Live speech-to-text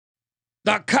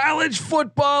The college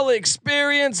football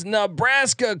experience,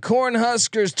 Nebraska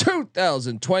Cornhuskers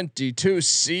 2022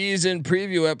 season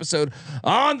preview episode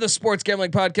on the Sports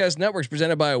Gambling Podcast Network,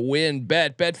 presented by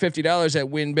WynnBET. Bet $50 at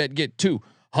WynnBET, get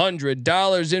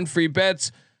 $200 in free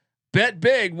bets. Bet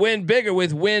big, win bigger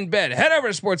with WynnBET. Head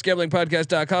over to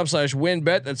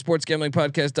sportsgamblingpodcast.com/WynnBET. That's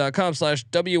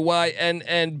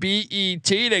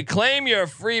sportsgamblingpodcast.com/WYNNBET to claim your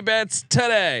free bets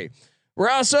today. We're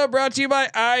also brought to you by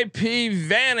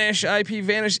IPVanish.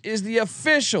 IPVanish is the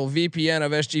official VPN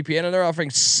of SGPN, and they're offering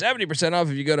 70% off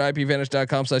if you go to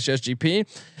IPVanish.com/SGP.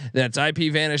 That's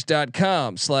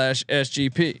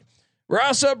IPVanish.com/SGP. We're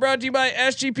also brought to you by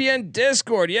SGPN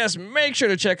Discord. Yes, make sure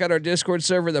to check out our Discord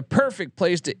server, the perfect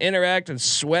place to interact and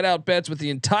sweat out bets with the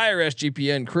entire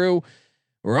SGPN crew.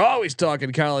 We're always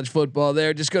talking college football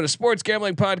there. Just go to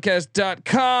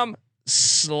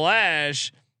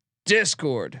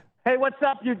sportsgamblingpodcast.com/Discord. Hey, what's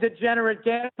up, you degenerate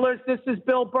gamblers? This is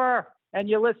Bill Burr, and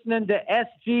you're listening to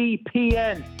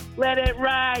SGPN. Let it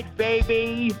ride,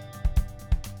 baby.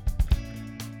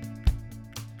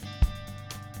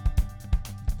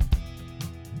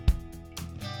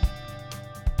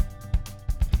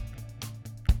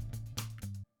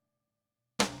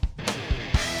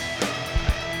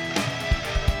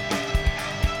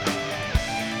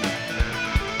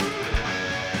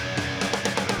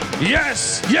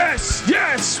 Yes, yes,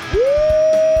 yes.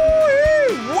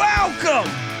 Woo-wee. Welcome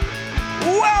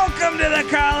to the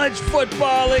college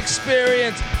football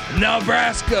experience.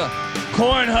 Nebraska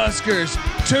Cornhuskers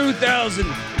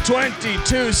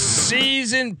 2022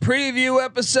 season preview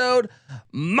episode.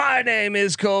 My name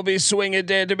is Colby Swing It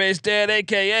Database Dad,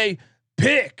 aka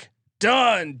Pick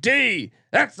Dundee.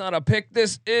 That's not a pick.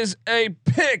 This is a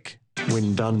pick.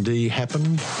 When Dundee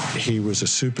happened, he was a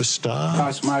superstar. I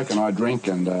smoke and I drink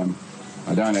and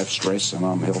I don't have stress and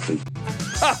I'm healthy.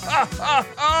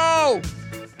 Oh,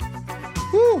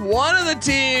 one of the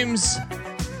teams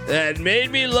that made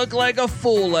me look like a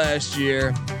fool last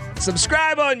year.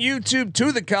 Subscribe on YouTube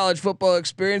to the college football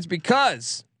experience,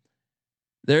 because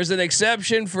there's an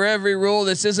exception for every rule.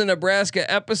 This is a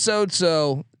Nebraska episode.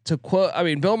 So to quote,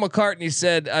 Bill McCartney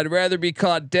said, "I'd rather be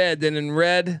caught dead than in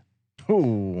red."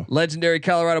 Ooh. Legendary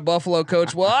Colorado Buffalo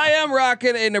coach. Well, I am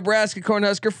rocking a Nebraska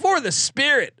Cornhusker for the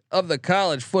spirit of the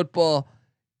college football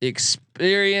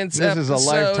experience. This is a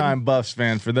lifetime Buffs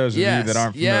fan for those of you that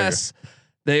aren't familiar. Yes,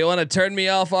 they want to turn me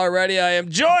off already. I am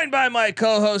joined by my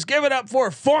co-host. Give it up for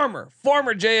former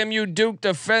JMU Duke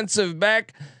defensive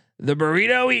back, the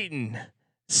burrito eating,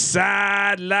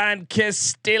 sideline kiss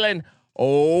stealing,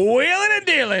 wheeling and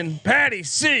dealing, Patty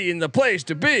C in the place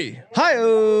to be.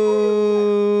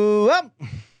 Hi-oh.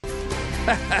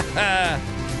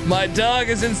 My dog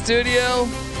is in studio.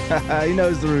 He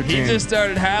knows the routine. He just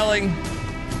started howling.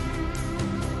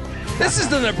 This is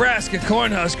the Nebraska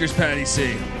Cornhuskers, Patty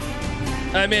C.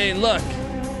 I mean, look,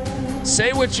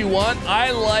 say what you want.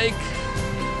 I like,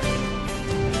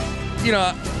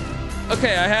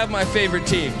 okay, I have my favorite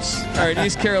teams. All right,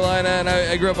 East Carolina, and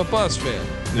I grew up a Buffs fan,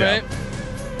 right?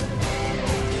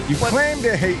 You claim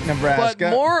to hate Nebraska,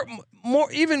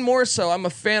 but even more so, I'm a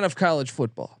fan of college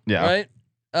football. Yeah. Right.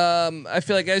 I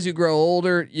feel like as you grow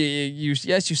older, you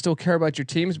still care about your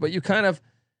teams, but you kind of,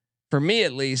 for me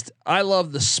at least, I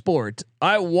love the sport.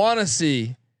 I want to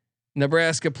see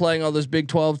Nebraska playing all those Big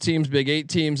 12 teams, Big 8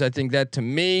 teams. I think that to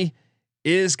me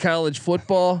is college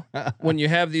football when you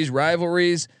have these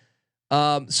rivalries.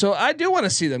 So I do want to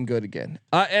see them good again.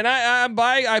 And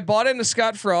I bought into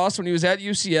Scott Frost when he was at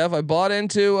UCF. I bought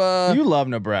into you love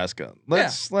Nebraska.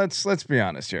 Let's be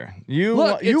honest here. You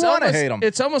want to hate them.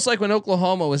 It's almost like when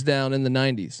Oklahoma was down in the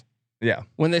 90s. Yeah.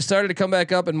 When they started to come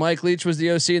back up and Mike Leach was the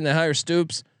OC and they hired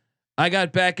Stoops, I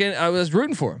got back in. I was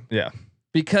rooting for him. Yeah.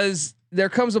 Because there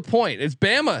comes a point. It's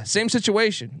Bama, same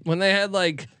situation. When they had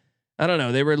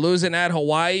they were losing at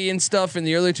Hawaii and stuff in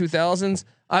the early 2000s.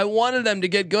 I wanted them to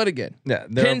get good again. Yeah,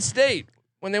 Penn State,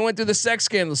 when they went through the sex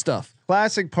scandal stuff.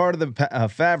 Classic part of the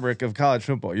fabric of college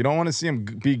football. You don't want to see them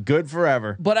be good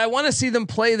forever, but I want to see them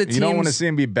play the teams. You don't want to see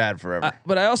them be bad forever.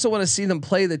 But I also want to see them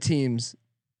play the teams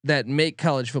that make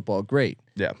college football great.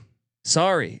 Yeah.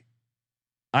 Sorry,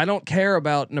 I don't care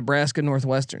about Nebraska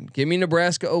Northwestern. Give me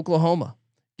Nebraska Oklahoma.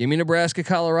 Give me Nebraska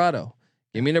Colorado.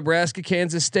 Give me Nebraska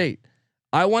Kansas State.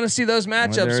 I want to see those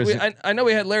matchups. I know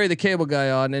we had Larry the Cable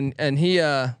Guy on, and he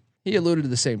alluded to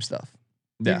the same stuff.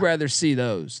 Yeah. He'd rather see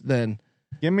those than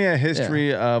give me a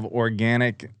history of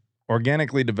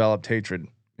organically developed hatred,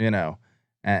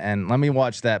 and let me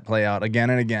watch that play out again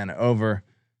and again over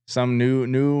some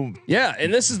new. Yeah,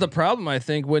 and this is the problem, I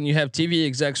think, when you have TV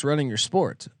execs running your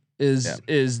sport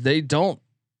is they don't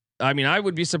I mean, I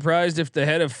would be surprised if the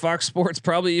head of Fox Sports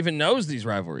probably even knows these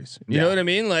rivalries. You know what I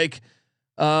mean? Like,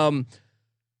 or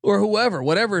whoever,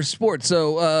 whatever sport.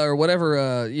 So, or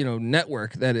whatever,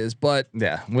 network that is. But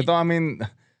yeah,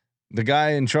 the guy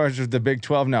in charge of the Big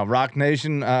 12 now, Rock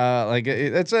Nation,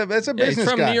 it's a business he's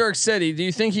from guy. New York City. Do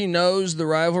you think he knows the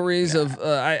rivalries of?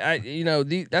 That's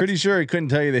Pretty sure he couldn't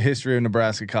tell you the history of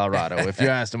Nebraska, Colorado if you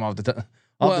asked him off the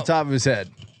top of his head.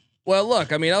 Well,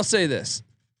 look, I mean, I'll say this: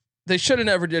 they should have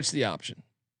never ditched the option.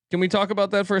 Can we talk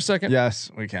about that for a second? Yes,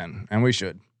 we can, and we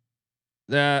should.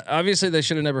 Obviously, they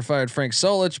should have never fired Frank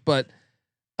Solich, but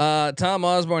Tom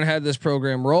Osborne had this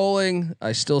program rolling.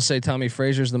 I still say Tommy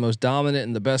Frazier is the most dominant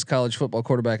and the best college football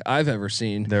quarterback I've ever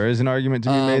seen. There is an argument to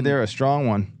be made there, a strong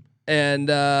one. And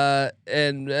for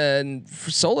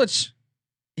Solich,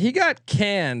 he got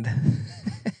canned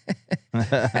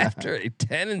after a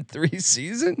 10-3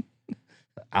 season.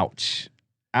 Ouch.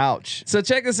 So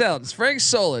check this out. It's Frank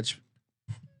Solich.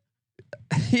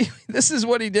 This is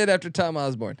what he did after Tom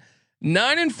Osborne: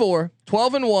 9-4,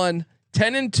 12-1,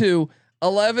 10-2.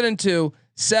 11-2,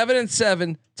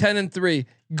 7-7, 10-3,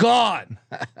 gone.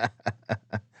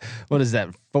 What is that?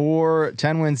 4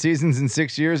 10-win seasons in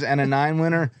 6 years and a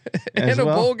 9-winner and a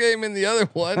bowl game in the other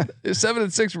one.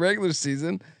 7-6 regular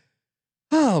season.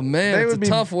 Oh man, it's a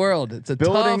tough world. It's a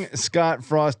building Scott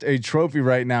Frost a trophy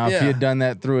right now. If he had done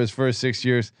that through his first 6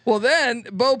 years. Well, then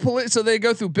so they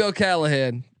go through Bill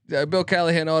Callahan. Bill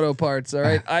Callahan Auto Parts. All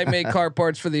right. I make car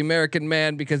parts for the American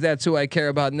man because that's who I care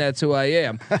about and that's who I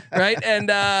am. Right.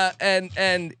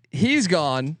 And he's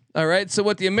gone. All right. So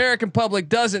what the American public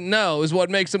doesn't know is what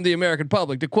makes him the American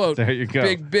public, to quote there you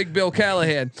go. Big Bill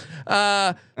Callahan.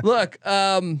 Look,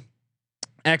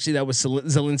 actually that was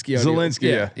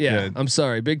Zelensky. Yeah. I'm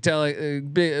sorry.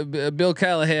 Bill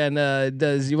Callahan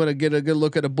does. You want to get a good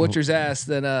look at a butcher's ass,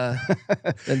 then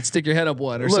stick your head up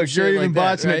one. Or look, you're even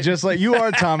boxing it just like you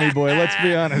are, Tommy boy. Let's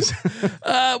be honest.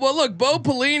 Well, look, Bo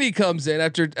Pelini comes in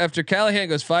after Callahan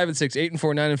goes 5-6, 8-4,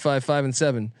 9-5,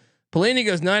 5-7. Pelini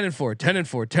goes 9-4,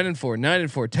 10-4, 10-4,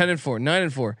 9-4, 10-4,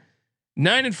 9-4,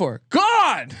 9-4.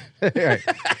 God. Right.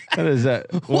 What is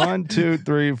that? 1, 2,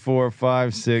 3, 4,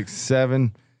 5, 6,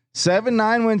 7. 7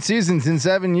 9-win seasons in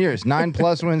 7 years.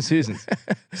 9+ win seasons.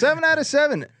 7 out of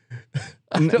 7.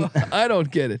 I don't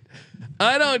get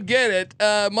it.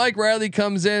 Mike Riley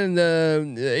comes in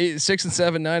 6-7,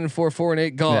 9-4,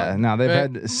 4-8. Gone. Yeah. Now they've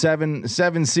had seven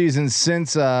seasons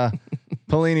since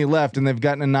Pelini left, and they've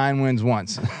gotten a 9 wins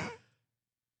once.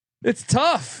 It's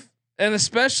tough. And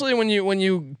especially when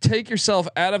you take yourself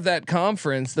out of that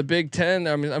conference, the Big 10,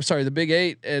 the Big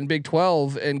 8 and Big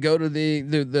 12, and go to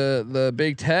the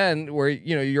Big 10, where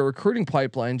your recruiting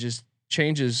pipeline just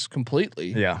changes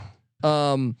completely. Yeah.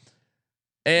 And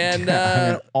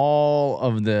all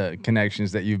of the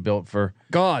connections that you've built for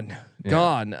gone.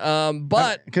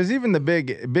 But because even the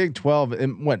Big 12, it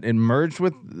merged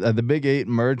with the Big 8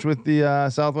 merged with the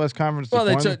Southwest Conference. Well,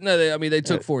 they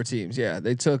took 4 teams. Yeah,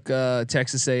 they took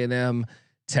Texas A&M,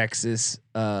 Texas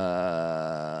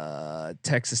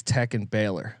Tech, and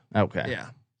Baylor. Okay. Yeah.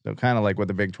 So kind of like what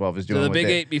the Big 12 is doing. So the Big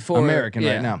 8 before American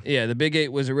right now. Yeah, the Big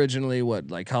 8 was originally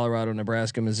like Colorado,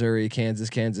 Nebraska, Missouri, Kansas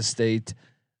State,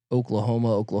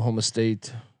 Oklahoma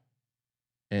State,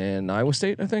 and Iowa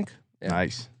State, I think. Yeah.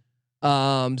 Nice.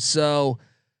 So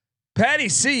Patty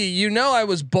C, I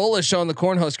was bullish on the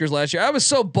Cornhuskers last year. I was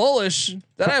so bullish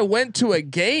that I went to a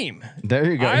game.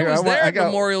 There you go. I was there at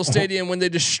Memorial Stadium when they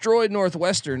destroyed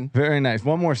Northwestern. Very nice.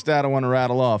 One more stat I want to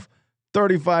rattle off: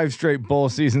 35 straight bowl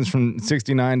seasons from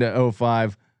 69 to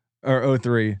 05 or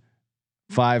 03.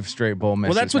 5 straight bowl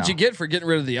misses. Well, that's what you get for getting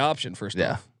rid of the option. First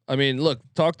off, I mean, look,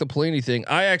 talk the Pelini thing.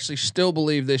 I actually still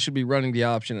believe they should be running the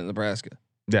option in Nebraska.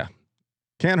 Yeah,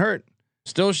 can't hurt.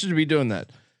 Still should be doing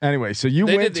that. Anyway, so you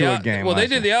went to a game. Well, they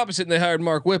did the opposite and they hired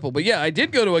Mark Whipple. But yeah, I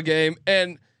did go to a game,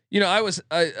 and I was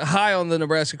high on the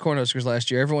Nebraska Cornhuskers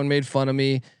last year. Everyone made fun of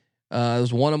me. It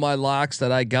was one of my locks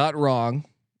that I got wrong.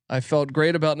 I felt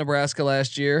great about Nebraska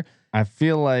last year. I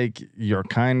feel like you're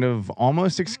kind of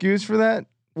almost excused for that.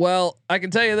 Well, I can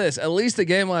tell you this: at least the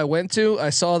game I went to, I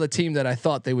saw the team that I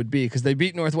thought they would be, because they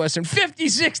beat Northwestern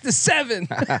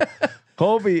 56-7.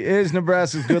 Colby is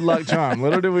Nebraska's good luck charm.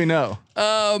 Little do we know.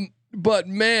 But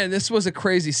man, this was a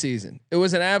crazy season. It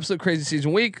was an absolute crazy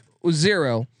season. Week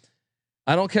 0.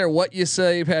 I don't care what you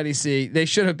say, Patty C. They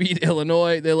should have beat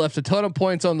Illinois. They left a ton of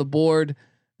points on the board.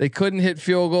 They couldn't hit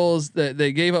field goals.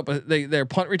 They gave up. Their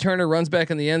punt returner runs back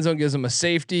in the end zone, gives them a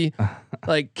safety.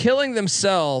 Like, killing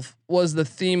themselves was the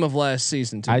theme of last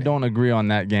season. I don't agree on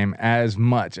that game as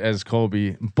much as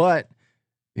Colby, but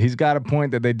he's got a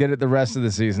point that they did it the rest of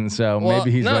the season. So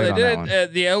maybe he's right on that one.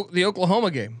 At the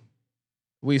Oklahoma game.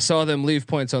 We saw them leave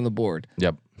points on the board.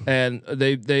 Yep. And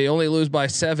they only lose by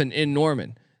 7 in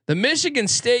Norman. The Michigan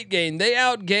State game, they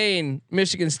outgain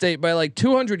Michigan State by like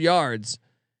 200 yards.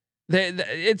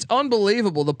 It's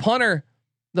unbelievable. The punter,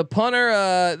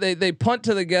 they punt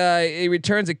to the guy. He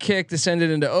returns a kick to send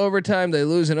it into overtime. They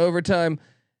lose in overtime.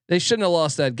 They shouldn't have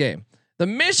lost that game. The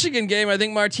Michigan game, I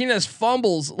think Martinez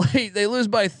fumbles late. They lose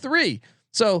by 3.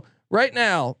 So right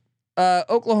now,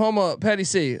 Oklahoma, Patty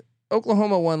C,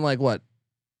 Oklahoma won like what,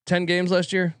 10 games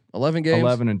last year? 11 games?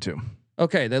 11-2.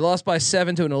 Okay. They lost by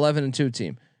 7 to an 11-2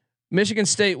 team. Michigan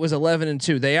State was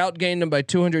 11-2. They outgained them by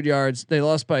 200 yards. They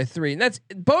lost by 3. And that's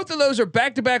both of those are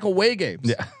back-to-back away games.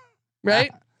 Yeah.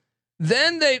 Right.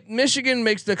 Then Michigan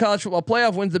makes the college football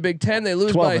playoff, wins the Big Ten. They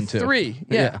lose by 3.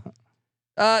 Yeah.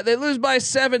 They lose by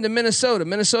 7 to Minnesota.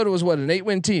 Minnesota was what, an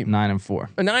 8-win team?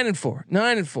 9-4. 9-4.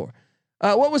 9-4.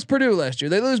 What was Purdue last year?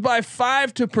 They lose by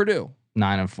 5 to Purdue.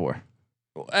 9-4.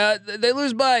 They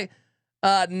lose by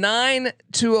 9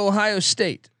 to Ohio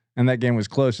State. And that game was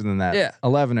closer than that. Yeah.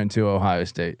 11-2 Ohio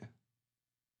State.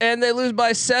 And they lose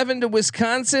by 7 to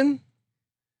Wisconsin.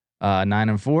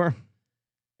 9-4.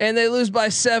 And they lose by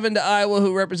 7 to Iowa,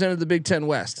 who represented the Big Ten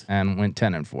West. And went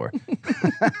 10-4.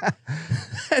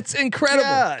 That's incredible.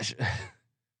 Gosh.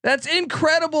 That's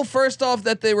incredible. First off,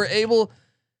 that they were able.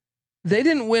 They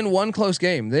didn't win one close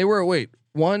game. They were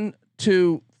 1,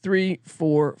 2, 3,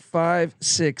 4, 5,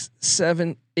 6,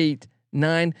 7, 8,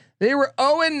 9. They were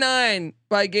 0-9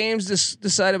 by games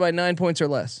decided by 9 points or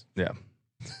less. Yeah.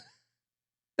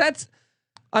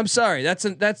 I'm sorry. That's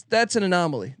an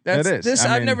anomaly. It is.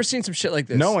 I've never seen some shit like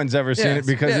this. No one's ever seen it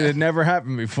because it had never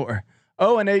happened before.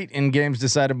 0-8 in games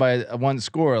decided by 1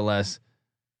 score or less.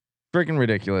 Freaking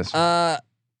ridiculous.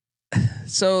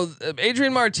 So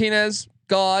Adrian Martinez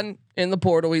gone in the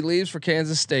portal. He leaves for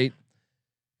Kansas State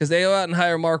because they go out and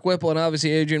hire Mark Whipple, and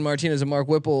obviously Adrian Martinez and Mark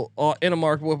Whipple in a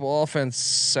Mark Whipple offense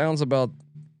sounds about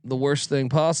the worst thing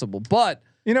possible. But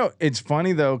it's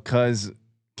funny though because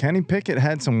Kenny Pickett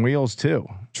had some wheels too.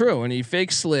 True, and he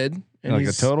fake slid and like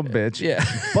a total bitch. Yeah,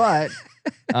 but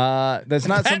that's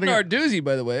not Pat something. Narduzzi,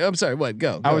 by the way. I'm sorry. What?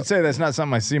 Go. I would say that's not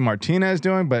something I see Martinez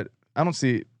doing, but I don't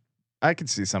see. I could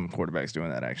see some quarterbacks doing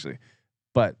that actually.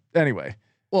 But anyway.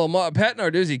 Well, Pat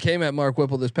Narduzzi came at Mark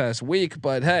Whipple this past week,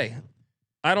 but hey,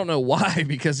 I don't know why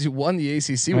because he won the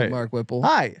ACC with Mark Whipple.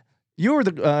 Hi. You were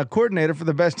the coordinator for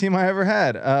the best team I ever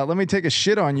had. Let me take a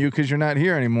shit on you because you're not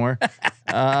here anymore.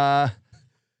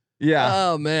 Yeah.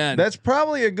 Oh man, that's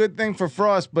probably a good thing for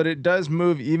Frost, but it does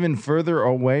move even further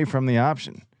away from the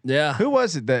option. Yeah. Who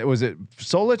was it that was it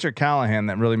Solich or Callahan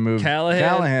that really moved?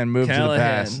 Callahan moved to the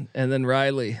pass, and then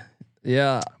Riley.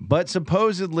 Yeah. But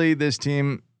supposedly this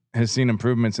team has seen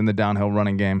improvements in the downhill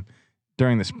running game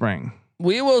during the spring.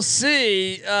 We will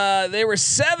see. They were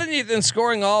 70th in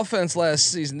scoring offense last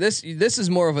season. This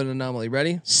is more of an anomaly.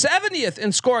 Ready? 70th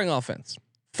in scoring offense.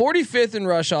 45th in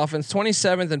rush offense,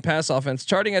 27th in pass offense,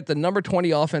 charting at the number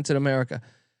 20 offense in America.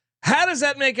 How does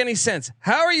that make any sense?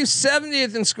 How are you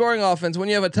 70th in scoring offense when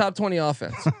you have a top 20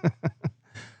 offense?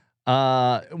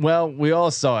 Well, we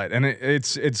all saw it, and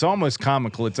it's almost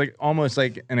comical. It's like almost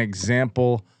like an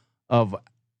example of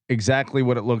exactly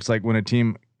what it looks like when a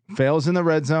team fails in the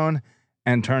red zone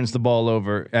and turns the ball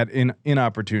over at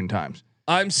inopportune times.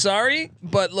 I'm sorry,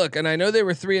 but look, and I know they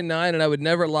were 3-9, and I would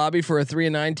never lobby for a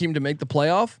 3-9 team to make the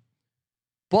playoff.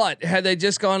 But had they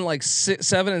just gone like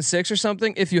 7-6 or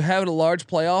something, if you have a large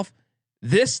playoff,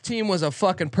 this team was a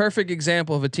fucking perfect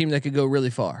example of a team that could go really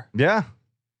far. Yeah,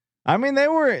 I mean they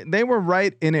were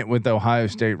right in it with Ohio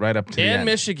State right up to the end.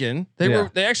 Michigan.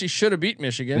 They actually should have beat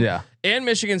Michigan. Yeah, and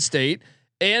Michigan State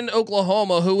and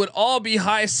Oklahoma, who would all be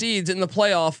high seeds in the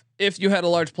playoff if you had a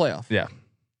large playoff. Yeah,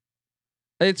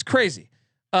 it's crazy.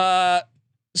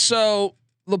 So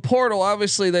the portal,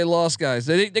 obviously they lost guys.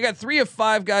 They got 3 of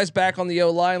 5 guys back on the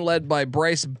O line, led by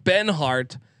Bryce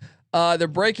Benhart. They're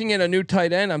breaking in a new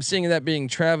tight end. I'm seeing that being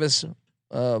Travis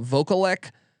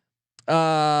Vokalek.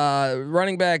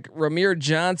 Running back Ramir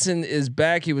Johnson is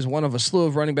back. He was one of a slew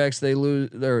of running backs they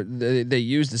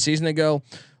used a season ago.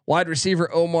 Wide receiver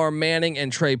Omar Manning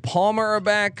and Trey Palmer are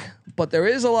back, but there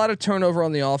is a lot of turnover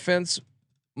on the offense,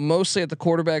 mostly at the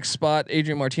quarterback spot.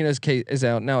 Adrian Martinez is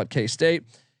out now at K-State.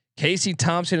 Casey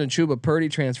Thompson and Chuba Purdy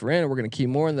transfer in, and we're going to keep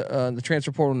more in the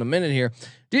transfer portal in a minute here.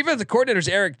 Defensive coordinator is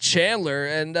Eric Chandler,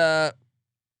 and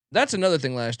that's another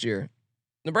thing last year.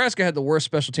 Nebraska had the worst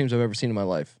special teams I've ever seen in my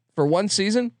life. For one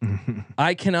season,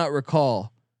 I cannot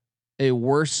recall a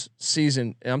worse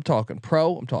season. I'm talking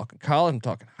pro, I'm talking college, I'm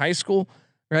talking high school,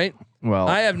 right? Well,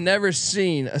 I have never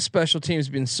seen a special teams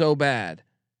been so bad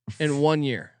in 1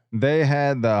 year. They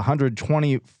had the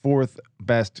 124th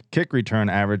best kick return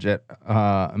average at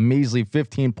a measly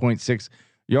 15.6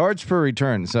 yards per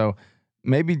return. So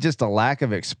maybe just a lack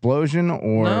of explosion,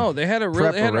 or no, they had they had an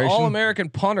preparation. All-American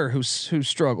punter who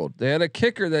struggled. They had a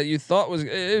kicker that you thought was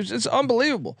it's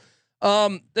unbelievable.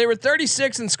 They were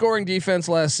 36th in scoring defense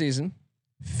last season,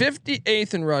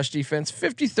 58th in rush defense,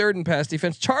 53rd in pass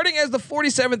defense, charting as the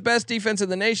 47th best defense in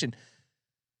the nation.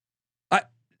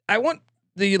 I want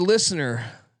the listener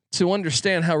to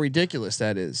understand how ridiculous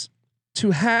that is.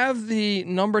 To have the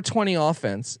number 20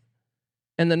 offense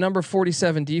and the number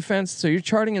 47 defense, so you're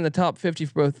charting in the top 50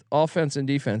 for both offense and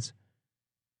defense.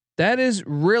 That is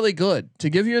really good. To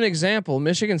give you an example,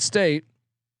 Michigan State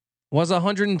was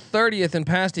 130th in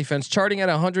pass defense, charting at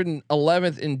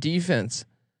 111th in defense,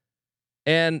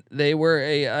 and they were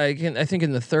I think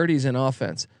in the 30s in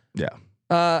offense.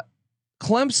 Yeah.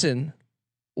 Clemson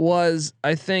was,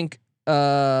 I think,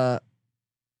 third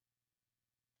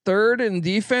in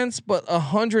defense, but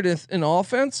 100th in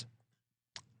offense.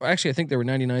 Actually, I think they were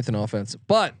 99th in offense,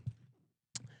 but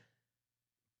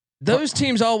those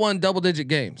teams all won double-digit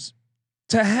games.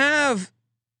 To have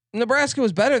Nebraska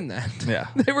was better than that. Yeah.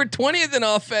 They were 20th in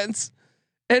offense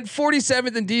and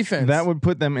 47th in defense. That would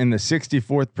put them in the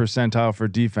 64th percentile for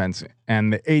defense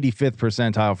and the 85th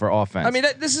percentile for offense. I mean,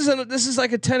 this is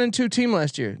like a 10-2 team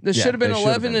last year. This Yeah, should have been they should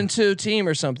have 11-2 team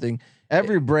or something.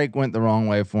 every break went the wrong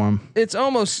way for them. It's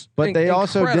almost, But they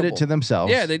also did it incredible. to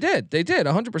themselves. Yeah, they did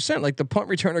 100%. Like the punt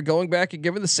returner going back and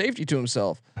giving the safety to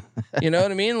himself. You know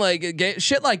what I mean? Like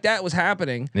shit like that was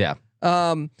happening. Yeah.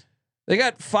 They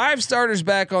got 5 starters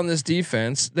back on this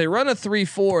defense. They run a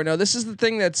 3-4. Now this is the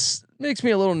thing that's makes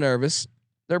me a little nervous.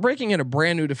 They're breaking in a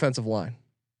brand new defensive line,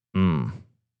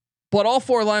 but all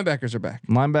 4 linebackers are back.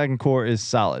 Linebacking core is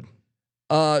solid.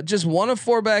 Just 1 of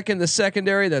 4 back in the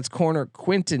secondary. That's corner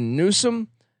Quinton Newsome.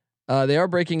 They are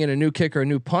breaking in a new kicker, a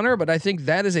new punter, but I think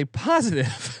that is a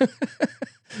positive.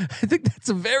 I think that's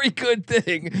a very good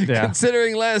thing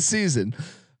considering last season.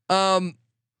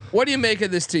 What do you make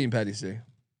of this team, Patty C?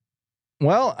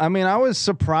 Well, I mean, I was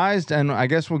surprised, and I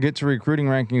guess we'll get to recruiting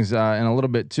rankings in a little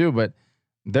bit too, but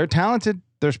they're talented.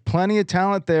 There's plenty of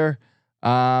talent there.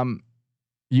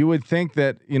 You would think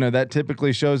that, that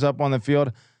typically shows up on the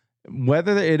field.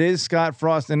 Whether it is Scott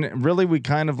Frost, and really we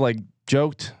kind of like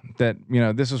joked that,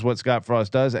 this is what Scott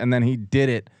Frost does, and then he did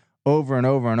it over and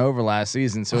over and over last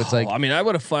season. So it's like, I mean, I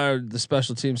would have fired the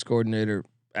special teams coordinator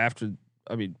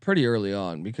pretty early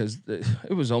on, because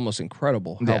it was almost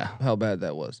incredible how bad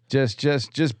that was.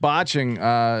 Just botching,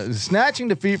 snatching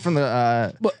defeat from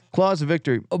the claws of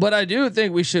victory. But I do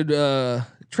think we should.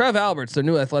 Trev Alberts, the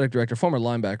new athletic director, former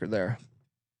linebacker there,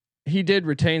 he did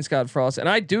retain Scott Frost, and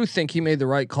I do think he made the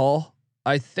right call.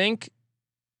 I think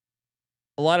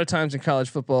a lot of times in college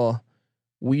football,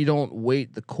 we don't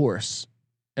wait the course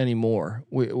anymore.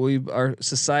 Our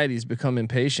society's become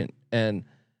impatient, and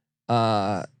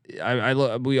I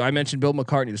mentioned Bill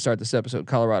McCartney to start this episode in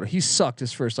Colorado. He sucked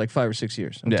his first 5 or 6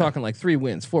 years. I'm talking 3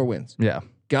 wins, 4 wins. Yeah.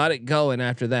 Got it going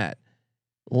after that.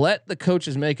 Let the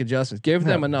coaches make adjustments. Give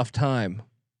them enough time.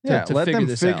 To let them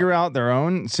figure out out their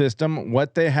own system,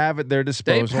 what they have at their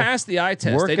disposal. They passed the eye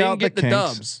test. They didn't get the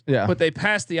dubs, but they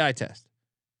passed the eye test.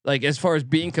 As far as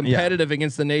being competitive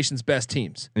against the nation's best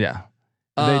teams. Yeah.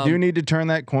 They do need to turn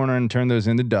that corner and turn those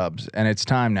into dubs, and it's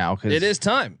time now. It is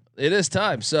time. It is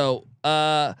time. So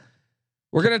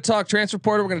we're going to talk transfer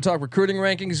portal. We're going to talk recruiting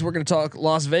rankings. We're going to talk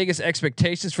Las Vegas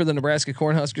expectations for the Nebraska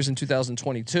Cornhuskers in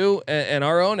 2022 and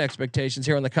our own expectations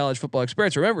here on the College Football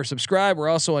Experience. Remember, subscribe. We're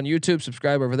also on YouTube.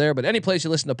 Subscribe over there. But any place you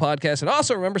listen to podcasts, and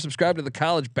also remember, subscribe to the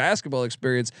College Basketball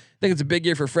Experience. I think it's a big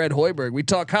year for Fred Hoiberg. We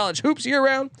talk college hoops year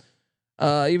round.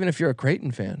 Even if you're a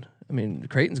Creighton fan,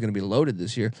 Creighton's going to be loaded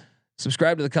this year.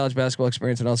 Subscribe to the College Basketball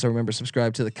Experience, and also remember,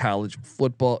 subscribe to the College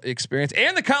Football Experience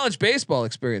and the College Baseball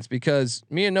Experience, because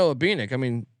me and Noah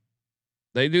Beanick,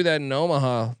 they do that in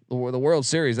Omaha, the World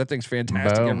Series. That thing's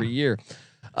fantastic every year.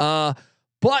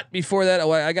 But before that,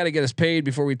 I got to get us paid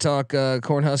before we talk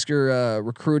Cornhusker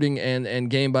recruiting and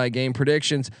game by game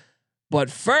predictions.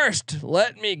 But first,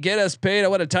 let me get us paid. I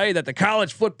want to tell you that the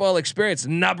College Football Experience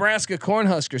Nebraska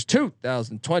Cornhuskers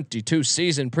 2022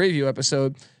 season preview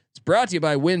episode, it's brought to you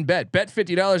by WynnBET. Bet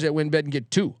 $50 at WynnBET and get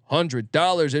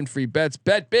 $200 in free bets.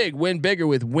 Bet big, win bigger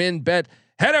with WynnBET.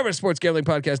 Head over to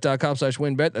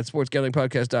sportsgamblingpodcast.com/WynnBET. That's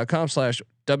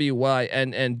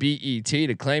sportsgamblingpodcast.com/WYNNBET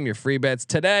to claim your free bets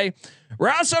today.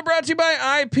 We're also brought to you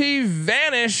by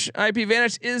IPVanish.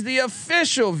 IPVanish is the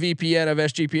official VPN of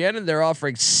SGPN, and they're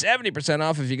offering 70%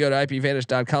 off if you go to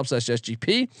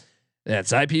IPVanish.com/SGP.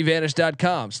 That's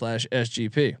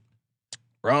IPVanish.com/SGP.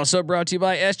 We're also brought to you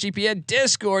by SGPN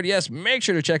Discord. Yes, make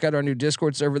sure to check out our new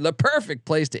Discord server, the perfect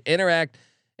place to interact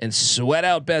and sweat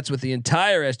out bets with the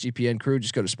entire SGPN crew.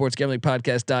 Just go to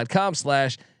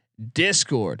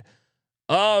sportsgamblingpodcast.com/Discord.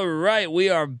 All right, we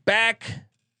are back.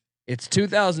 It's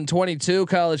 2022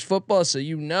 college football, so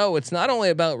you know it's not only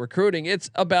about recruiting, it's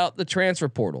about the transfer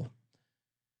portal.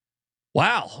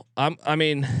 Wow. I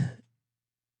mean,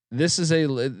 this is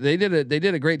they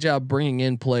did a great job bringing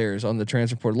in players on the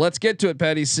transfer portal. Let's get to it,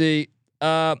 Patty C.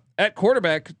 At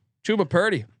quarterback, Chuba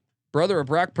Purdy, brother of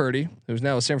Brock Purdy, who's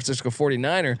now a San Francisco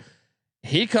 49er.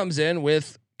 He comes in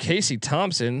with Casey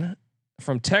Thompson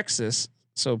from Texas.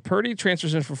 So Purdy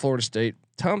transfers in from Florida State,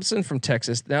 Thompson from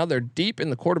Texas. Now they're deep in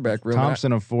the quarterback room.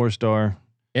 Thompson, a 4-star.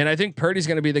 And I think Purdy's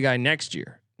going to be the guy next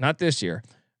year, not this year. I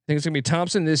think it's going to be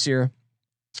Thompson this year.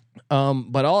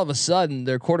 But all of a sudden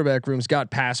their quarterback room's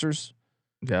got passers.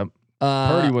 Yep.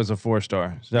 Purdy was a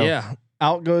 4-star. So yeah.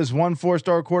 out goes one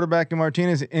 4-star quarterback in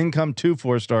Martinez. In come two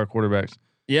 4-star quarterbacks.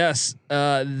 Yes.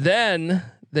 Then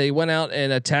they went out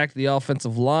and attacked the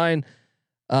offensive line.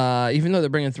 Even though they're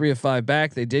bringing 3 of 5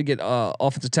 back, they did get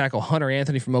offensive tackle Hunter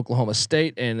Anthony from Oklahoma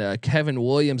State and Kevin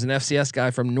Williams, an FCS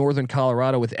guy from Northern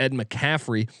Colorado with Ed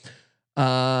McCaffrey.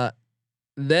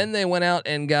 Then they went out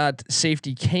and got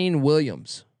safety Kane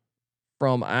Williams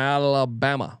from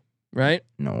Alabama, right?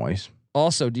 Nice.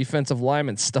 Also defensive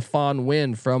lineman Stephon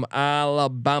Wynn from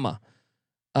Alabama.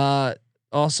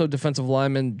 Also defensive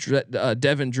lineman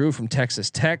Devin Drew from Texas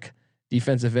Tech.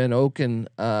 Defensive end Oaken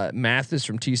Mathis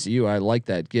from TCU. I like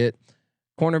that get.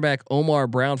 Cornerback Omar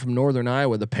Brown from Northern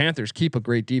Iowa. The Panthers keep a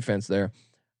great defense there.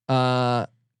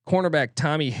 Cornerback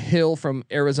Tommy Hill from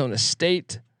Arizona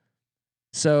State.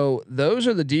 So those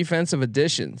are the defensive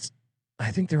additions.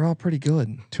 I think they're all pretty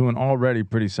good. To an already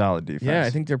pretty solid defense. Yeah, I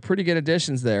think they're pretty good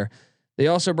additions there. They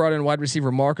also brought in wide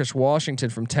receiver Marcus Washington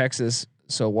from Texas.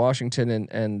 So Washington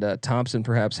and Thompson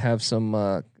perhaps have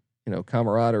some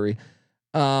camaraderie.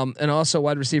 And also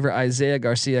wide receiver Isaiah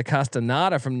Garcia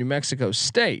Castaneda from New Mexico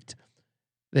State.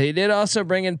 They did also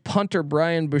bring in punter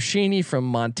Brian Buschini from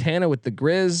Montana with the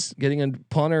Grizz, getting a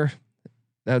punter.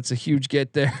 That's a huge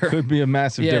get there. Could be a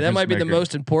massive. Yeah, that might be maker. the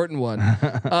most important one.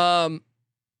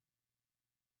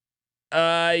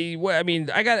 I mean,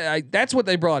 that's what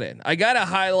they brought in. I got to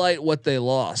highlight what they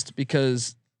lost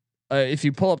because if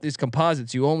you pull up these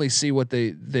composites, you only see what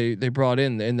they brought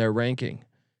in their ranking.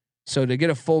 So to get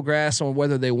a full grasp on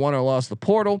whether they won or lost the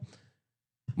portal,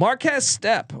 Marquise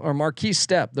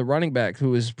Stepp, the running back who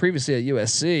was previously at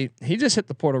USC, he just hit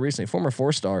the portal recently, former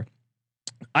 4-star.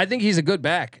 I think he's a good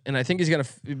back, and I think he's going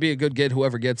to be a good get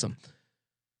whoever gets him.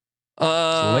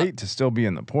 It's late to still be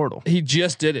in the portal. He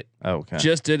just did it. Okay.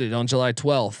 Just did it on July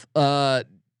 12th.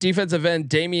 Defensive end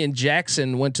Damian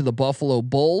Jackson went to the Buffalo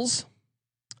Bulls.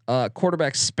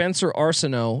 Quarterback Spencer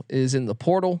Arsenault is in the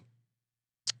portal.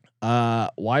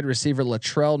 Wide receiver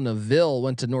Latrell Neville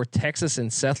went to North Texas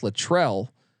and Seth Latrell.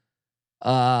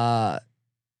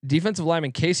 Defensive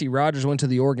lineman Casey Rogers went to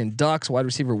the Oregon Ducks. Wide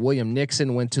receiver William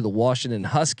Nixon went to the Washington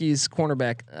Huskies.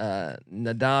 Cornerback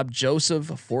Nadab Joseph,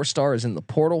 4-star, is in the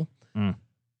portal.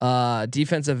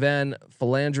 Defensive end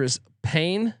Philandris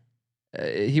Payne.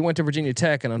 He went to Virginia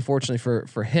Tech, and unfortunately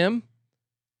for him,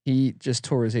 he just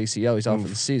tore his ACL. He's out for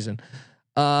the season.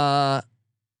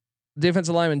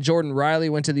 Defensive lineman Jordan Riley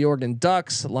went to the Oregon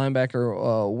Ducks. Linebacker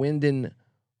Wyndon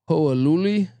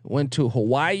Hoaluli went to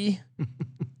Hawaii.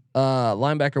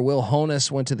 Linebacker Will Honus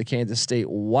went to the Kansas State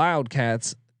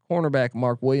Wildcats. Cornerback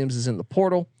Mark Williams is in the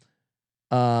portal.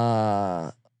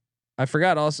 I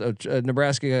forgot also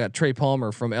Nebraska got Trey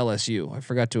Palmer from LSU. I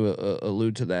forgot to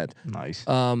allude to that. Nice.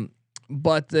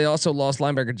 But they also lost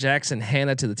linebacker Jackson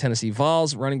Hanna to the Tennessee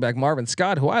Vols. Running back Marvin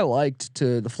Scott, who I liked,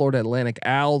 to the Florida Atlantic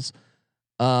Owls.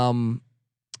 And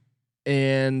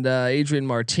Adrian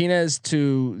Martinez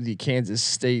to the Kansas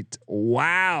State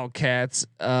Wildcats,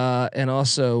 and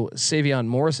also Savion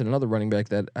Morrison, another running back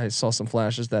that I saw some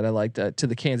flashes that I liked, to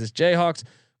the Kansas Jayhawks.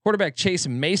 Quarterback Chase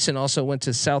Mason also went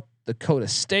to South Dakota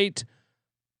State.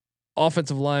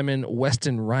 Offensive lineman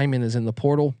Weston Ryman is in the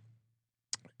portal,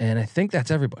 and I think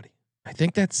that's everybody. I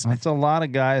think that's a lot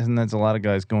of guys, and that's a lot of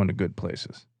guys going to good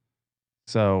places.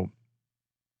 So,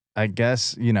 I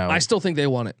guess I still think they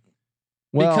won it.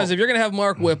 Well, because if you're going to have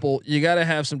Mark Whipple, you got to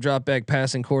have some drop back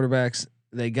passing quarterbacks.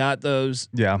 They got those.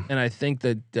 Yeah. And I think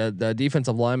that the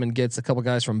defensive lineman gets a couple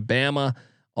guys from Bama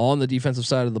on the defensive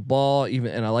side of the ball.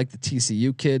 And I like the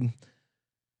TCU kid.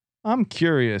 I'm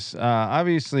curious.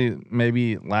 Obviously,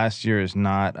 maybe last year is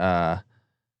not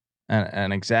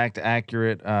an exact,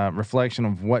 accurate reflection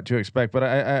of what to expect. But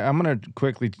I'm going to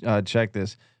quickly check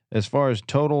this as far as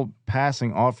total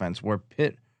passing offense, where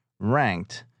Pitt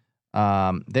ranked.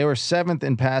 They were 7th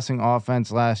in passing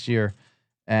offense last year,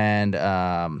 and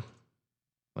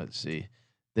let's see,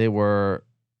 they were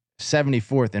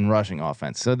 74th in rushing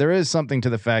offense. So there is something to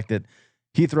the fact that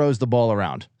he throws the ball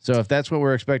around. So if that's what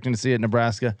we're expecting to see at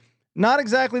Nebraska, not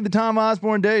exactly the Tom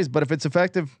Osborne days, but if it's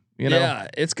effective, yeah,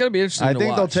 it's going to be interesting. I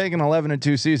think they'll take an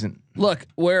 11-2 season. Look,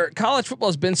 where college football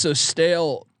has been so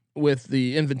stale with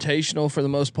the Invitational for the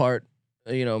most part,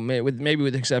 maybe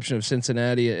with the exception of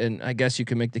Cincinnati, and I guess you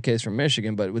can make the case for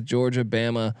Michigan, but with Georgia,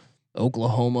 Bama,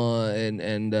 Oklahoma,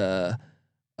 and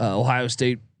Ohio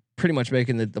State pretty much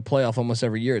making the playoff almost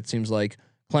every year, it seems like.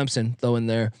 Clemson though in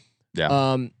there.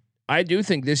 Yeah. I do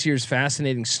think this year's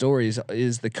fascinating stories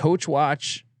is the coach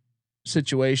watch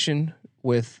situation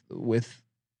with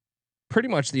pretty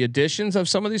much the additions of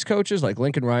some of these coaches, like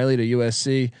Lincoln Riley to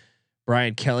USC,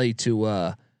 Brian Kelly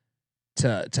to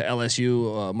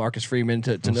LSU, Marcus Freeman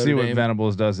to Notre Dame. See what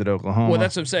Venables does at Oklahoma. Well,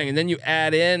 that's what I'm saying. And then you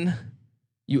add in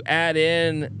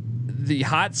the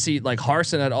hot seat like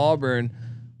Harsin at Auburn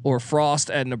or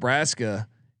Frost at Nebraska.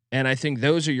 And I think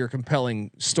those are your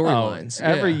compelling storylines.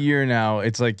 Every year now,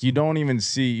 it's like you don't even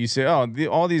see. You say,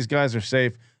 all these guys are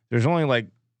safe. There's only like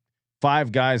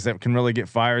 5 guys that can really get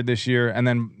fired this year, and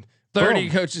then 30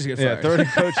 coaches get fired. 30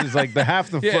 coaches, like the half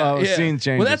the scene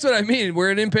changes. Well, that's what I mean.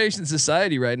 We're an impatient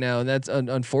society right now, and that's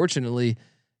unfortunately,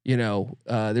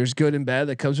 there's good and bad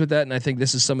that comes with that, and I think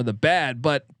this is some of the bad.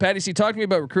 But Patty C, talk to me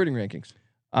about recruiting rankings.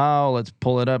 Oh, let's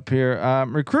pull it up here.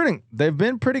 Recruiting, they've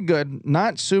been pretty good,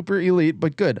 not super elite,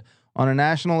 but good on a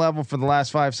national level for the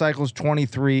last 5 cycles: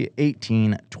 23,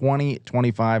 18, 20,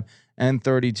 25, and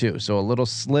 32. So a little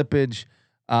slippage.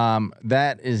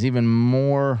 That is even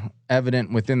more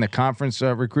evident within the conference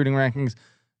recruiting rankings.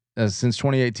 Since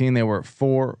 2018, they were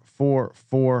 4, 4,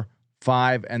 4,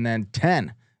 5, and then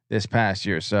 10 this past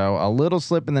year. So a little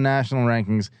slip in the national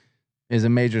rankings is a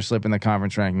major slip in the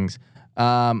conference rankings.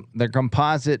 Their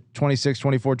composite 26,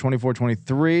 24, 24,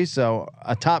 23. So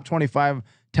a top 25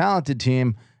 talented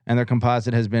team, and their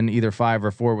composite has been either 5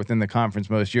 or 4 within the conference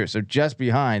most years. So just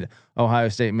behind Ohio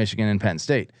State, Michigan, and Penn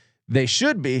State. They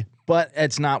should be, but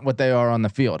it's not what they are on the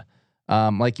field.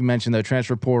 Like you mentioned, the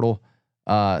transfer portal,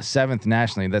 7th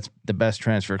nationally. That's the best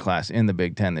transfer class in the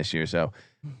Big Ten this year. So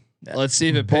let's see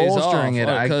if it pays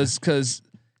off. Because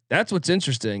that's what's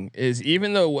interesting is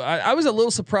even though I was a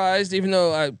little surprised, even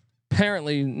though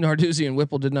apparently Narduzzi and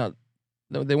Whipple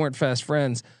they weren't fast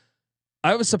friends.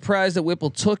 I was surprised that Whipple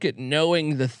took it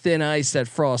knowing the thin ice that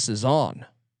Frost is on.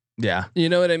 Yeah. You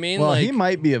know what I mean? Well, he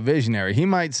might be a visionary. He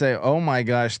might say, oh my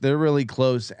gosh, they're really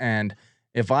close. And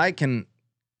if I can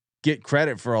get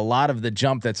credit for a lot of the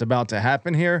jump that's about to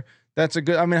happen here, that's a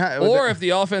good, or if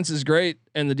the offense is great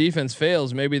and the defense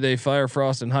fails, maybe they fire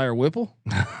Frost and hire Whipple.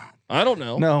 I don't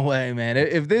know. No way, man.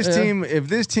 If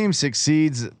this team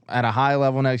succeeds at a high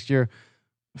level next year,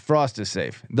 Frost is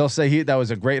safe. They'll say that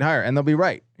was a great hire, and they'll be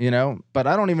right, but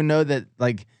I don't even know that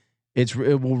it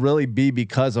will really be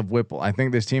because of Whipple. I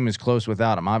think this team is close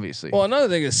without him, obviously. Well, another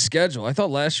thing is schedule. I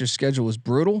thought last year's schedule was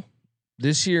brutal.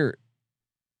 This year,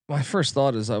 my first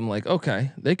thought is I'm like,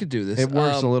 okay, they could do this. It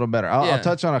works a little better. I'll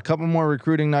touch on a couple more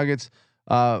recruiting nuggets.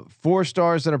 4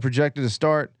 stars that are projected to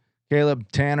start: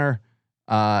 Caleb Tanner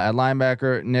at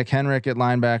linebacker, Nick Henrik at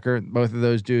linebacker. Both of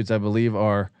those dudes, I believe,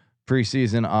 are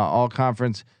preseason all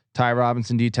conference. Ty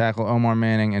Robinson, D tackle, Omar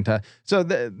Manning, and Ty. So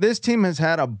this team has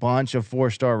had a bunch of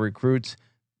 4-star recruits.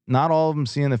 Not all of them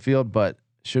see in the field, but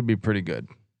should be pretty good.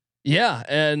 Yeah,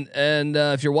 and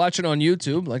if you're watching on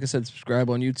YouTube, like I said, subscribe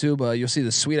on YouTube. You'll see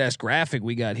the sweet ass graphic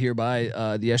we got here by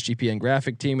the SGPN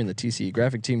graphic team and the TCE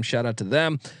graphic team. Shout out to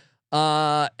them.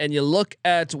 And you look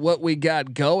at what we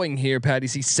got going here, Patty.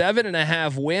 See,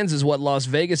 7.5 wins is what Las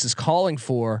Vegas is calling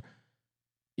for.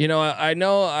 I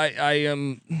know I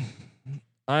am.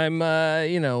 I'm,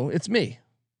 it's me.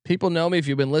 People know me if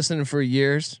you've been listening for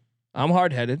years. I'm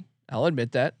hard headed. I'll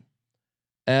admit that.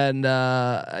 And,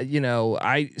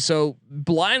 so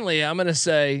blindly, I'm going to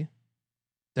say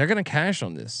they're going to cash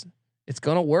on this. It's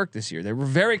going to work this year. They were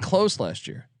very close last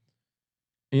year.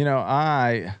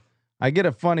 I get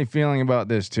a funny feeling about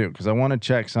this too, because I want to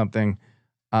check something.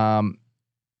 And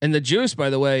the juice,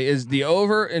 by the way, is the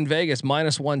over in Vegas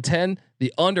 -110,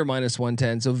 the under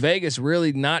 -110. So Vegas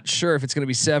really not sure if it's going to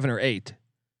be 7 or 8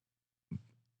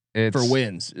 for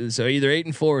wins. So either 8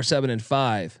 and 4 or 7 and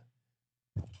 5.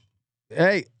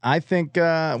 Hey, I think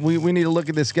we need to look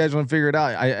at this schedule and figure it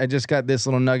out. I just got this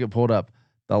little nugget pulled up.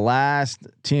 The last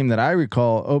team that I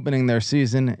recall opening their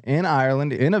season in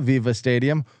Ireland in Aviva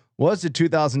Stadium was the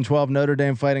 2012 Notre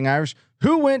Dame Fighting Irish,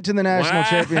 who went to the national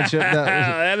championship.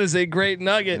 That is a great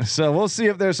nugget. So we'll see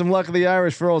if there's some luck of the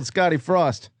Irish for old Scotty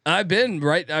Frost. I've been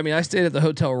right. I mean, I stayed at the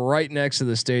hotel right next to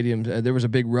the stadium. There was a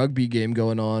big rugby game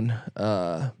going on.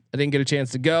 I didn't get a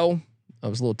chance to go. I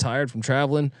was a little tired from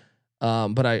traveling.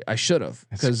 But I should have,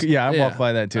 because I walked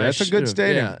by that too. That's a good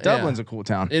stadium. Yeah, Dublin's a cool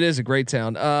town. It is a great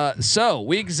town. So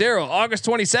week 0, August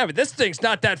 27th. This thing's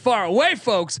not that far away,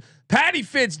 folks. Paddy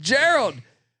Fitzgerald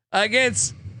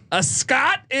against a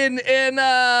Scot in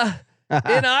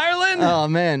Ireland. Oh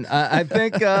man, I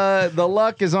think the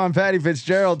luck is on Paddy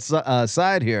Fitzgerald's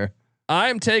side here. I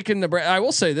am taking I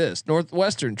will say this: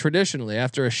 Northwestern traditionally,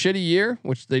 after a shitty year,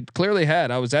 which they clearly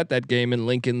had, I was at that game in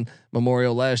Lincoln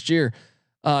Memorial last year.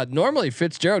 Normally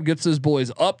Fitzgerald gets his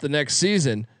boys up the next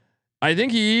season. I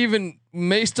think he even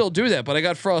may still do that, but I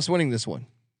got Frost winning this one.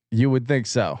 You would think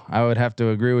so. I would have to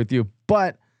agree with you,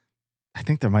 but I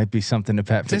think there might be something to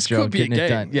Pat Fitzgerald getting it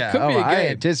done. Yeah, could be a game. I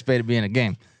anticipate it being a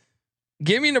game.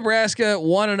 Give me Nebraska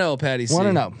 1-0, Patty C.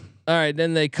 1-0. All right,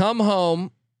 then they come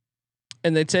home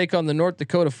and they take on the North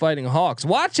Dakota Fighting Hawks.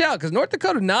 Watch out, because North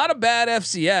Dakota not a bad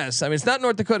FCS. I mean, it's not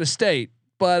North Dakota State,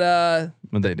 but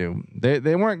what they do,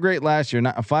 they weren't great last year,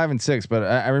 not 5-6, but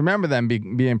I remember them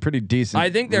being pretty decent. I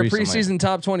think they're recently. preseason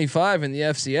top 25 in the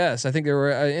FCS. I think they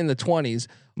were in the 20s.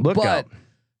 Look out.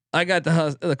 I got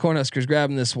the Cornhuskers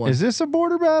grabbing this one. Is this a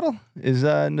border battle?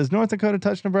 Does North Dakota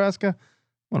touch Nebraska?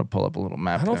 I want to pull up a little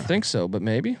map. I don't think so, but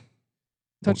maybe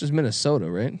touches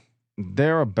Minnesota, right?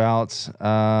 Thereabouts.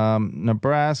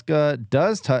 Nebraska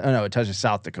does touch. Oh no, it touches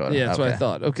South Dakota. Yeah, that's what I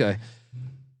thought. Okay.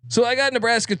 So I got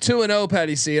Nebraska 2-0,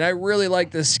 Patty C, and I really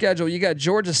like this schedule. You got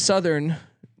Georgia Southern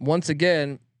once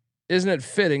again. Isn't it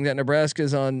fitting that Nebraska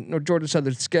is on Georgia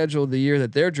Southern's schedule the year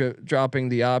that they're dropping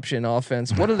the option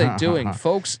offense? What are they doing,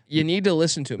 folks? You need to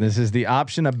listen to me. This is the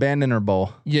option abandoner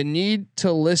bowl. You need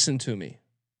to listen to me.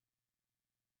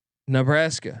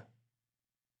 Nebraska,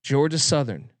 Georgia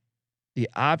Southern, the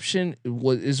option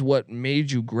is what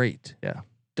made you great. Yeah.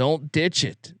 Don't ditch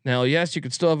it. Now, yes, you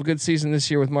could still have a good season this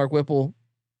year with Mark Whipple,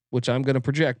 which I'm going to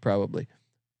project probably.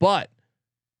 But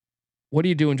what are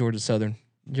you doing, Georgia Southern?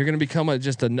 You're going to become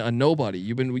just a nobody.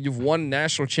 You've won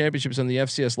national championships on the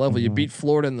FCS level. You beat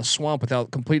Florida in the swamp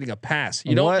without completing a pass.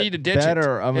 You don't need to ditch it. What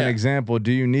better of an example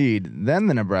do you need than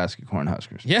the Nebraska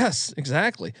Cornhuskers? Yes,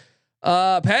 exactly.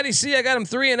 Patty C, I got him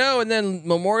 3-0, and then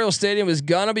Memorial Stadium is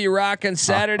gonna be rocking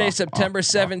Saturday, September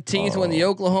 17th, when the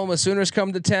Oklahoma Sooners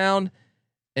come to town.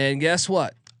 And guess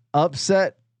what?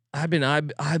 Upset. I've been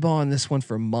eyeballing this one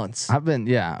for months. We've been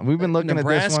looking at this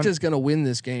one. Nebraska's gonna win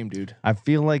this game, dude. I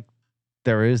feel like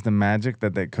there is the magic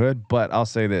that they could, but I'll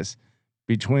say this: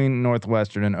 between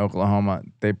Northwestern and Oklahoma,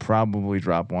 they probably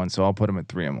drop one. So I'll put them at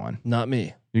 3-1. Not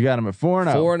me. You got them at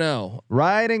 4-0. 4-0.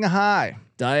 Riding high.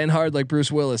 Dying hard like Bruce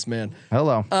Willis, man.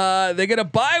 Hello. They get a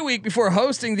bye week before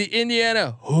hosting the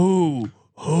Indiana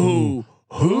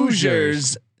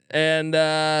Hoosiers, and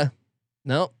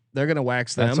no, they're gonna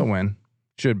wax them. That's a win.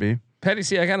 Should be. Petty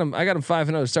C, I got them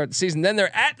 5-0 to start the season. Then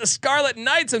they're at the Scarlet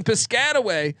Knights in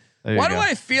Piscataway. Why do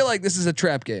I feel like this is a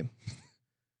trap game?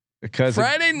 Because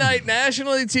Friday night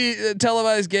nationally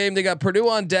televised game. They got Purdue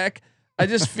on deck. I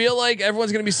just feel like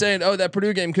everyone's going to be saying, "Oh, that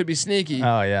Purdue game could be sneaky."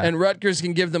 Oh yeah, and Rutgers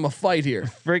can give them a fight here.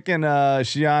 Freaking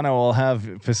Shiano will have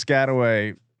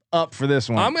Piscataway up for this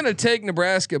one. I'm going to take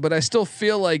Nebraska, but I still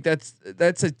feel like that's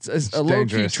a low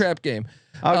key trap game.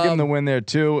 I'll give him the win there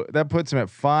too. That puts him at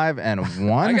 5-1.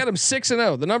 I got him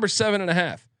 6-0. The number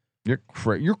 7.5.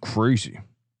 You're crazy.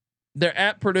 They're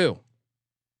at Purdue.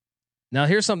 Now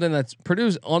here's something that's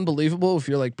Purdue's unbelievable.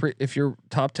 If you're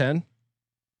top 10,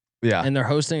 yeah, and they're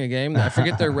hosting a game, I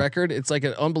forget their record. It's like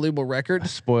an unbelievable record.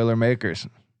 Spoiler makers.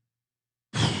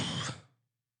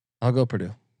 I'll go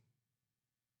Purdue.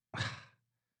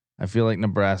 I feel like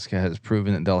Nebraska has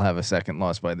proven that they'll have a second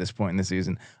loss by this point in the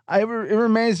season. It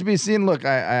remains to be seen. Look,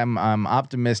 I'm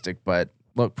optimistic, but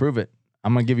look, prove it.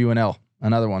 I'm gonna give you an L.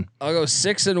 Another one. I'll go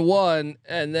 6-1,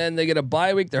 and then they get a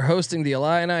bye week. They're hosting the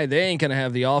Illini. They ain't gonna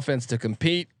have the offense to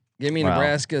compete. Give me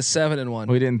Nebraska 7-1.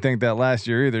 We didn't think that last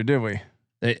year either, did we?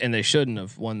 They shouldn't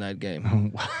have won that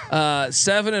game.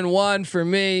 7-1 for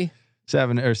me.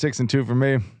 6-2 for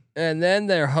me. And then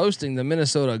they're hosting the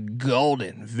Minnesota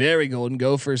very golden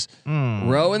Gophers.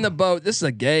 Rowing the boat. This is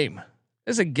a game.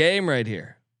 This is a game right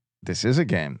here. This is a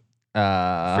game.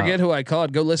 Forget who I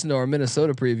called. Go listen to our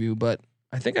Minnesota preview, but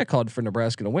I think I called for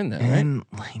Nebraska to win that, right? In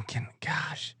Lincoln.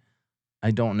 Gosh,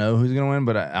 I don't know who's going to win,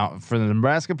 but for the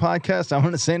Nebraska podcast, I'm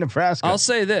going to say Nebraska. I'll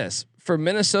say this: for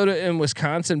Minnesota and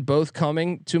Wisconsin, both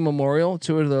coming to Memorial,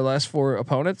 2 of their last 4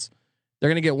 opponents, they're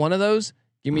going to get one of those.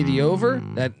 Give me the over.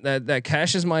 That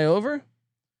cashes my over.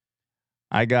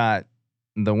 I got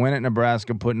the win at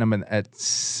Nebraska, putting them at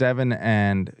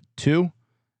 7-2.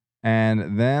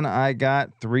 And then I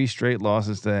got 3 straight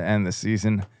losses to end the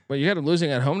season. But you got them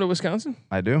losing at home to Wisconsin?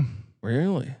 I do.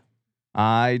 Really?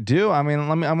 I do. I mean,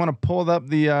 I'm going to pull up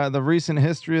the recent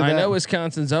history of that. I know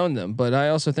Wisconsin's owned them, but I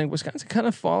also think Wisconsin kind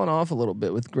of fallen off a little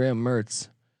bit with Graham Mertz.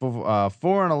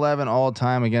 4-11 all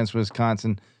time against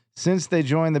Wisconsin since they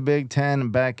joined the Big Ten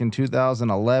back in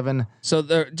 2011.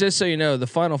 So just so you know, the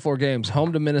final 4 games: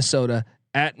 home to Minnesota,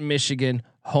 at Michigan,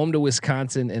 home to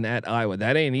Wisconsin, and at Iowa.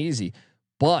 That ain't easy,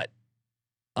 but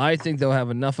I think they'll have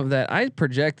enough of that. I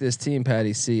project this team,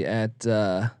 Patty C, at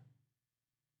 2,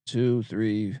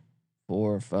 3,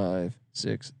 4, 5,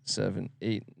 6, 7,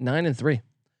 8, 9 and 3.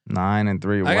 9 and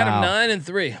 3. Wow. I got them 9 and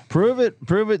 3. Prove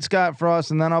it, Scott Frost,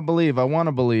 and then I'll believe. I want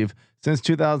to believe. Since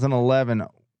 2011,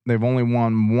 they've only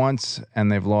won once,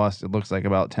 and they've lost. It looks like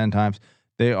about 10 times.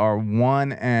 They are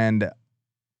 1-4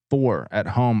 at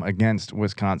home against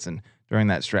Wisconsin during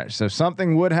that stretch. So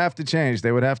something would have to change.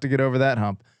 They would have to get over that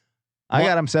hump. I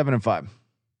got them 7-5.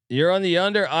 You're on the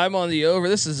under. I'm on the over.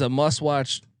 This is a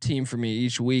must-watch team for me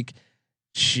each week.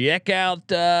 Check out,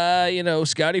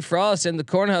 Scotty Frost and the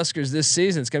Cornhuskers this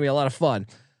season. It's gonna be a lot of fun.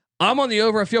 I'm on the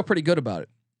over. I feel pretty good about it.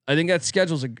 I think that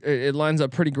it lines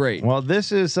up pretty great. Well,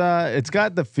 this is it's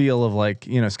got the feel of like,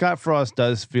 Scott Frost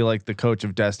does feel like the coach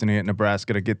of destiny at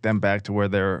Nebraska to get them back to where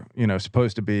they're,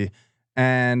 supposed to be.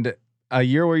 And a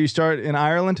year where you start in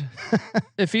Ireland.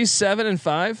 If he's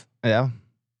 7-5, yeah,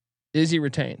 is he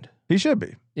retained? He should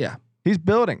be. Yeah, he's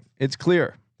building. It's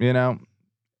clear. I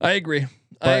agree.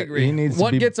 He needs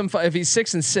what to gets him if he's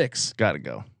 6-6? Got to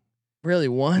go. Really,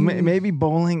 one? Maybe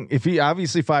bowling. If he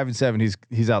obviously 5-7,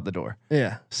 he's out the door.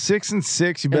 Yeah,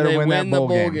 6-6, you better win that bowl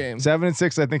game.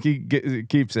 7-6, I think he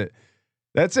keeps it.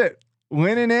 That's it.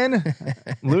 Winning in,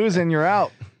 losing, you're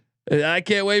out. I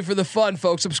can't wait for the fun,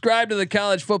 folks. Subscribe to the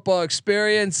College Football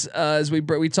Experience as we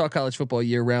talk college football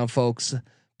year round, folks.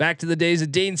 Back to the days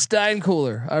of Dean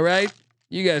Steinkooler. All right.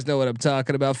 You guys know what I'm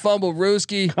talking about. Fumble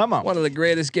Rooski. Come on. One of the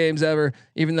greatest games ever,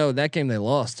 even though that game they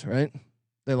lost, right?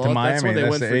 They lost. To Miami. That's when they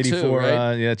went the for 84, 2,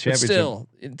 right? championship. But still,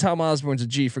 Tom Osborne's a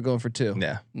G for going for 2.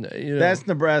 Yeah. That's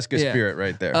Nebraska spirit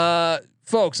right there.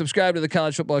 Folks, subscribe to the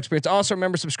College Football Experience. Also,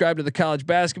 remember, subscribe to the College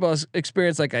Basketball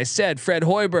Experience. Like I said, Fred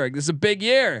Hoiberg. This is a big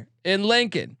year in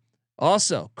Lincoln.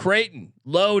 Also, Creighton,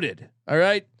 loaded. All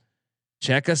right.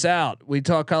 Check us out. We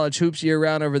talk college hoops year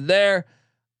round over there.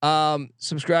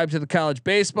 Subscribe to the College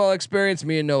Baseball Experience.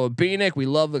 Me and Noah Beanick. We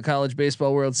love the College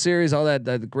Baseball World Series. All that,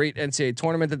 the great NCAA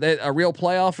tournament. A real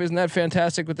playoff. Isn't that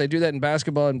fantastic? But they do that in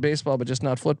basketball and baseball, but just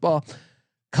not football.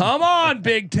 Come on,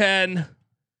 Big Ten.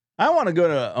 I want to go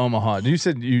to Omaha. You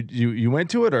said you went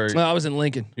to it, or I was in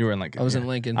Lincoln. You were in Lincoln. I was in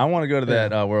Lincoln. I want to go to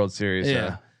that World Series.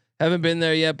 Yeah, haven't been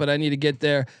there yet, but I need to get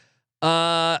there.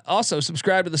 Also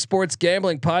subscribe to the Sports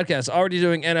Gambling Podcast. Already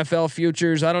doing NFL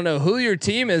futures. I don't know who your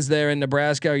team is there in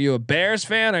Nebraska. Are you a Bears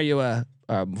fan? Are you a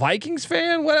Vikings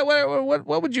fan?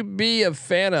 What would you be a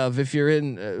fan of if you're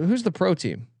in? Who's the pro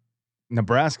team?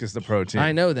 Nebraska's the pro team.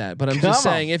 I know that, but I'm just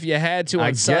saying if you had to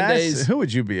on Sundays, who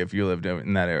would you be if you lived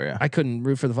in that area? I couldn't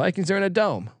root for the Vikings. They're in a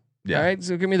dome. Yeah. All right.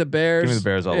 So give me the Bears. Give me the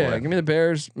Bears all the way. Give me the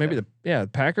Bears. Maybe the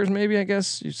Packers. Maybe I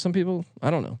guess some people.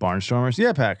 I don't know. Barnstormers.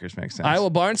 Yeah, Packers makes sense.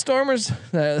 Iowa Barnstormers.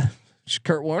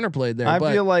 Kurt Warner played there. I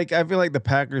feel like the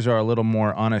Packers are a little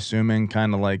more unassuming,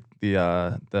 kind of like the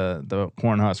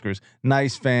Cornhuskers.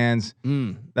 Nice fans.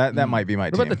 That might be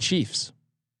my team. What about the Chiefs?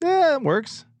 Yeah, it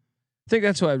works. I think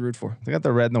that's who I'd root for. They got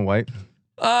the red and the white.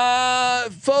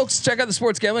 Folks, check out the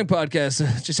Sports Gambling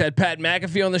Podcast. Just had Pat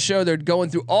McAfee on the show. They're going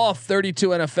through all 32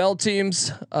 NFL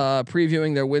teams,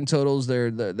 previewing their win totals,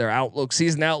 their outlook,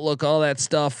 season outlook, all that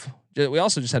stuff. We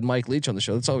also just had Mike Leach on the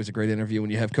show. That's always a great interview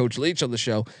when you have Coach Leach on the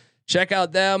show. Check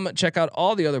out them. Check out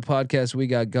all the other podcasts we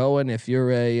got going. If you're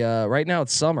right now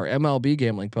it's summer, MLB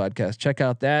Gambling Podcast. Check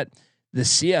out that. The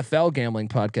CFL Gambling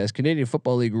Podcast, Canadian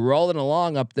Football League, rolling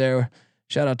along up there.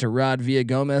 Shout out to Rod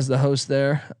Villagomez, the host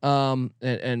there, and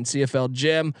CFL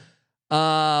Jim.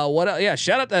 What else? Yeah,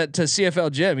 shout out to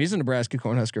CFL Jim. He's a Nebraska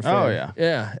Cornhusker fan. Oh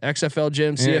yeah. XFL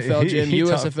Jim, CFL Jim,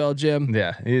 USFL Jim.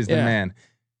 Yeah, he's the man.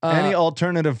 Any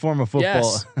alternative form of football.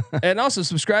 Yes. And also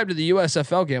subscribe to the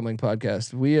USFL Gambling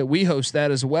Podcast. We host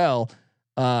that as well.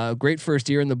 Great first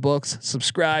year in the books.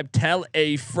 Subscribe. Tell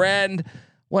a friend.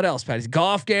 What else, Patty?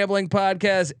 Golf Gambling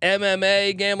Podcast,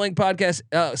 MMA Gambling Podcast,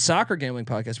 Soccer Gambling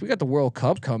Podcast. We got the World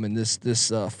Cup coming this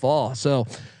fall. So,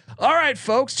 all right,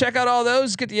 folks, check out all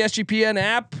those. Get the SGPN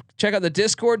app. Check out the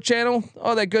Discord channel.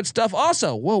 All that good stuff.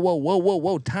 Also,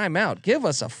 whoa, time out. Give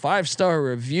us a 5-star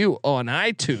review on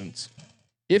iTunes.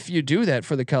 If you do that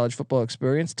for the College Football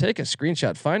Experience, take a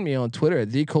screenshot. Find me on Twitter at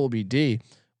TheColbyD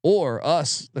or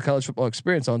us, the College Football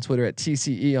Experience, on Twitter at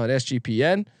TCE on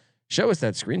SGPN. Show us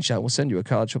that screenshot. We'll send you a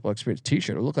College Football Experience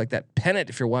t-shirt. It'll look like that pennant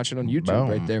if you're watching on YouTube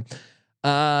right there.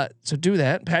 So do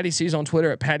that. Patty C's on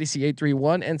Twitter at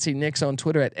PattyC831. NC Nick's on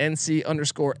Twitter at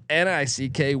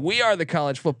NC_NICK. We are the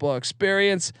College Football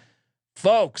Experience.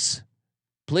 Folks,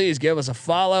 please give us a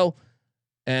follow.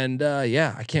 And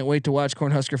I can't wait to watch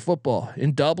Cornhusker football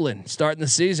in Dublin starting the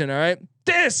season. All right.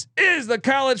 This is the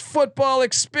College Football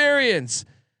Experience.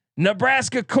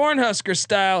 Nebraska Cornhusker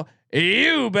style.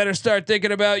 You better start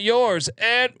thinking about yours.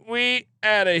 And we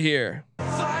out of here.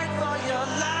 Fight for your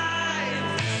life.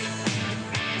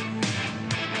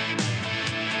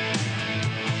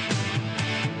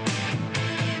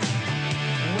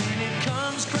 When it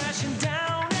comes crashing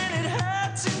down and it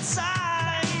hurts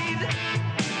inside,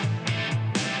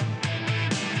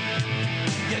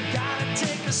 you gotta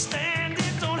take a stand.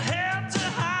 It don't have to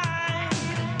hide.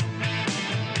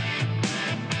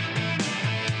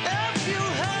 If you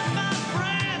hurt my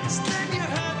friends, then you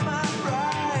hurt my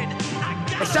pride.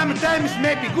 Sometimes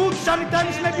may be good,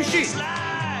 sometimes may be shit.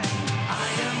 I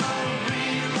am a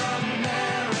real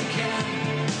American.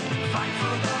 Fight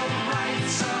for the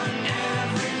rights of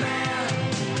every man.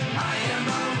 I am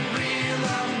a real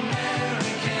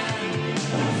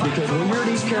American. Because when you're in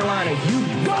East Carolina, you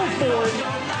go for it.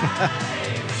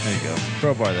 There you go.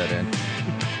 Crowbar that in.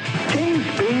 Team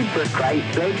speed, for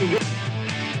Christ's sake.